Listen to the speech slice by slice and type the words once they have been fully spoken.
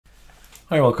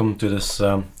Hi, welcome to this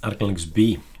ArcoLinux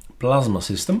B plasma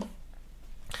system.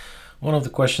 One of the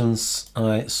questions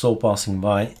I saw passing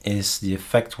by is the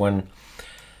effect when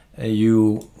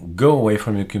you go away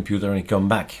from your computer and you come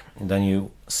back, and then your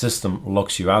system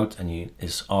locks you out and you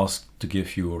is asked to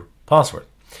give your password.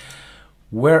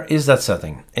 Where is that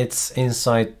setting? It's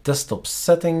inside desktop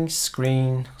settings,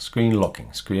 screen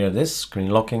locking. Screen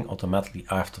locking automatically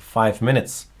after 5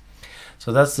 minutes.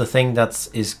 So that's the thing that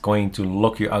is going to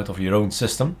lock you out of your own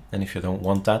system. And if you don't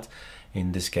want that,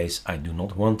 in this case, I do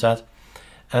not want that.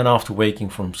 And after waking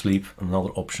from sleep, another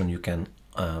option you can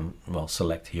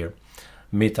select here.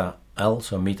 Meta L,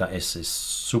 so Meta is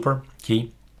super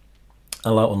key.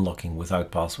 Allow unlocking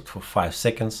without password for 5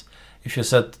 seconds. If you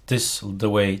set this the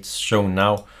way it's shown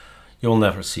now, you'll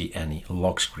never see any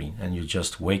lock screen and you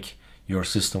just wake your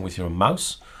system with your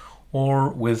mouse or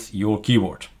with your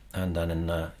keyboard, and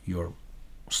then you're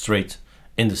straight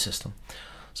in the system.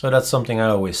 So that's something I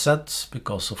always set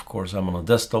because of course I'm on a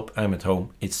desktop, I'm at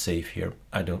home, it's safe here.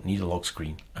 I don't need a lock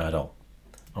screen at all.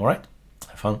 All right,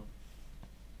 have fun.